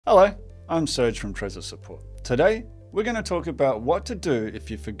Hello, I'm Serge from Trezor Support. Today, we're going to talk about what to do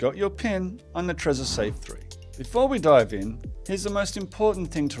if you forgot your PIN on the Trezor Safe 3. Before we dive in, here's the most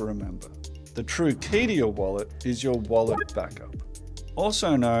important thing to remember. The true key to your wallet is your wallet backup,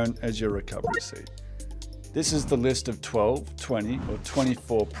 also known as your recovery seed. This is the list of 12, 20, or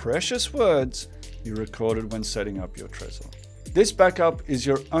 24 precious words you recorded when setting up your Trezor. This backup is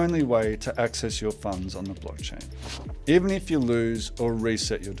your only way to access your funds on the blockchain, even if you lose or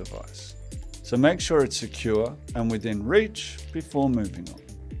reset your device. So make sure it's secure and within reach before moving on.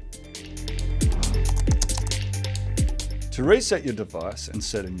 To reset your device and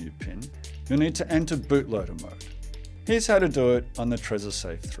set a new PIN, you'll need to enter Bootloader mode. Here's how to do it on the Trezor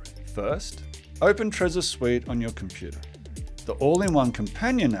Safe 3. First, open Trezor Suite on your computer, the all-in-one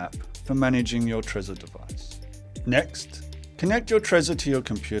companion app for managing your Trezor device. Next, connect your Trezor to your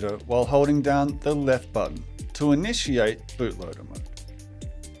computer while holding down the left button to initiate Bootloader mode.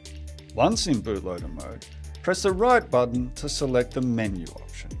 Once in Bootloader mode, press the right button to select the menu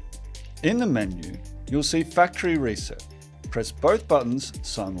option. In the menu, you'll see Factory Reset. Press both buttons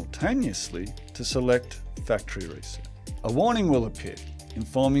simultaneously to select Factory Reset. A warning will appear,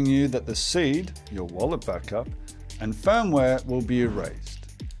 informing you that the seed, your wallet backup, and firmware will be erased.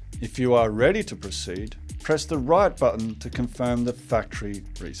 If you are ready to proceed, press the right button to confirm the factory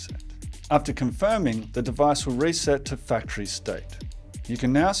reset. After confirming, the device will reset to factory state. You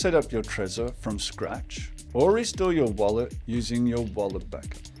can now set up your Trezor from scratch or restore your wallet using your wallet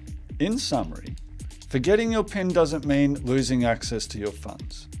backup. In summary, forgetting your PIN doesn't mean losing access to your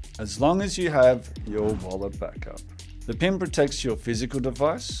funds, as long as you have your wallet backup. The PIN protects your physical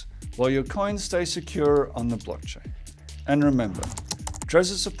device, while your coins stay secure on the blockchain. And remember,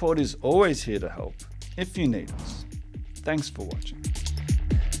 Trezor Support is always here to help if you need us. Thanks for watching.